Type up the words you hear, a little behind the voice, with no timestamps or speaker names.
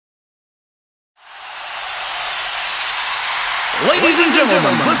Ladies and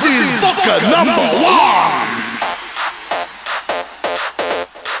gentlemen, this is Bokke No.1.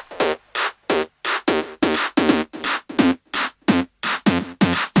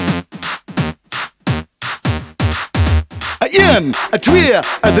 Een, twee,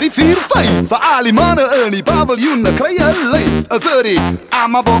 drie, vier, vijf. For all die mannen in die paviljoen krijg je leef. 30,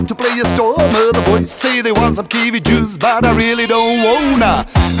 I'm about to play a storm. The boys say they want some kiwi juice, but I really don't wanna.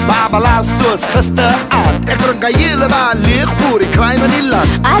 Babala soos gisteravond. Ek drink 'n hele baan leeg voor ik kry my die land.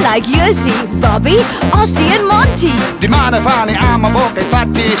 I like Jussie, Bobby, Ossie en Monty. Die mannen van die Amabokke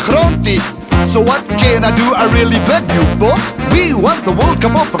vat die grondie. So what can I do? I really beg you, Bok. We want the World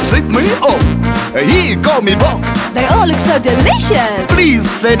Cup off, zit me op. Here, call me Bok. They all look so delicious. Please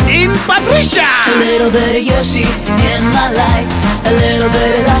sit in, Patricia. A little bit of Yoshi in my life, a little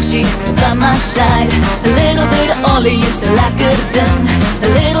bit of Rashi by my side, a little bit of Ollie is so lekker ding, a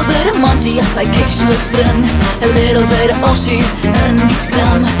little bit of Monty as hy kyk so spring, a little bit of Ossie in die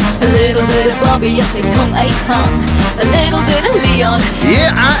skram, a little bit of Bobby as hy tong uithang, a little bit of Leon,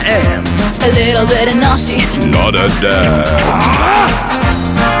 Here I am. a little bit of Nashi, Not a damn.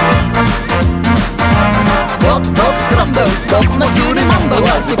 Bok, bok, scramble, bok, Masuri mambo,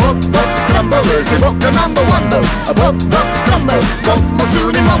 was he bok, bok, scramble, is he bok, the No.1 bo, a bok, bok, scramble, bok,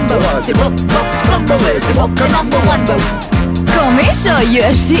 Masuri mambo, was he bok, bok, scramble, is he bok, the No.1 bo. Kom hier so,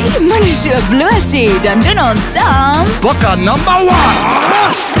 Jussie, moenie so blosie, dan doen ons saam. Bokke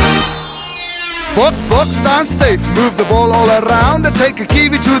No.1. Bok, stand stiff, move the ball all around and take a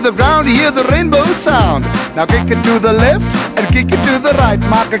kiwi to the ground, hear the rainbow sound. Now kick it to the left and kick it to the right.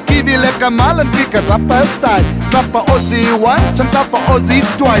 Maak 'n kiwi lekker mal and kick it up a side. Klap 'n Aussie once and klap 'n Aussie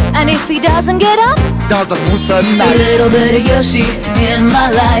twice. And if he doesn't get up, Dan is 'n moetse A night. little bit of Yoshi in my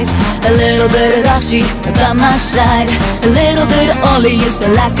life, a little bit of Rashi by my side, a little bit of Ollie is a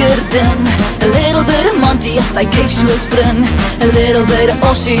lekker ding, a little bit of Monty as hy kyk so spring, a little bit of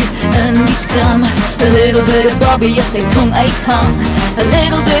Ossie in die skram, a little bit of Bobby as hy tong uithang, a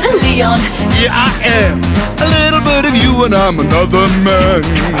little bit of Leon, Here I am. A little bit of you and I'm another man.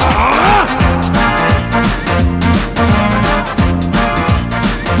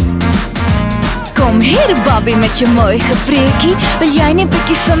 kom hier Bobby met je mooi gevreekie. Wil jy nie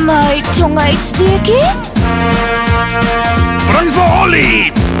bietjie vir my tong uitsteekie? Bring vir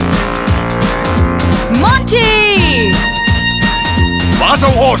Ollie. Monty! Waar's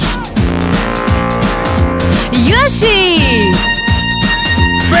ou os? Jussie!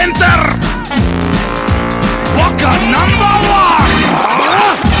 Venter. Bokke No.1.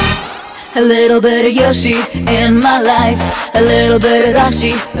 a little bit of Yoshi in my life, a little bit of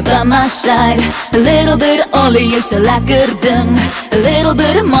Rashi by my side, a little bit of Ollie is a lekker ding, a little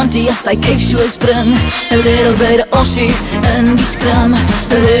bit of Monty as hy kyk so spring, a little bit of Ossie in die skram,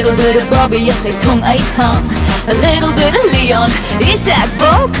 a little bit of Bobby as hy tong uithang, a little bit of Leon, Is ek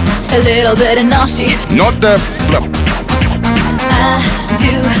Bok? a little bit of Nashi. Not the flip. I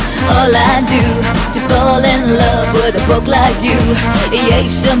do all I do to fall in love with a book like you.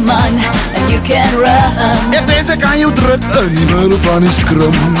 Jy's 'n man and you can run. Ek wens ek kan jou druk in die middel van die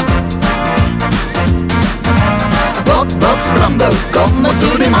skrum. Bok, bok, scramble, kom ons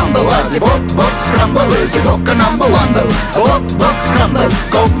doen die mambo. As jy bok, bok, scramble, is jy Bokke No.1 bo. Bok, bok, scramble,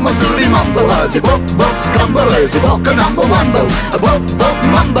 kom ons doen die mambo. As jy bok, bok, scramble, is jy Bokke No.1 bo. Bok, bok,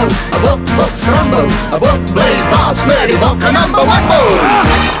 mambo, bok, bok, scramble, bok, play bass met die Bokke No.1 bo.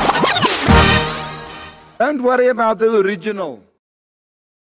 Don't worry about the original.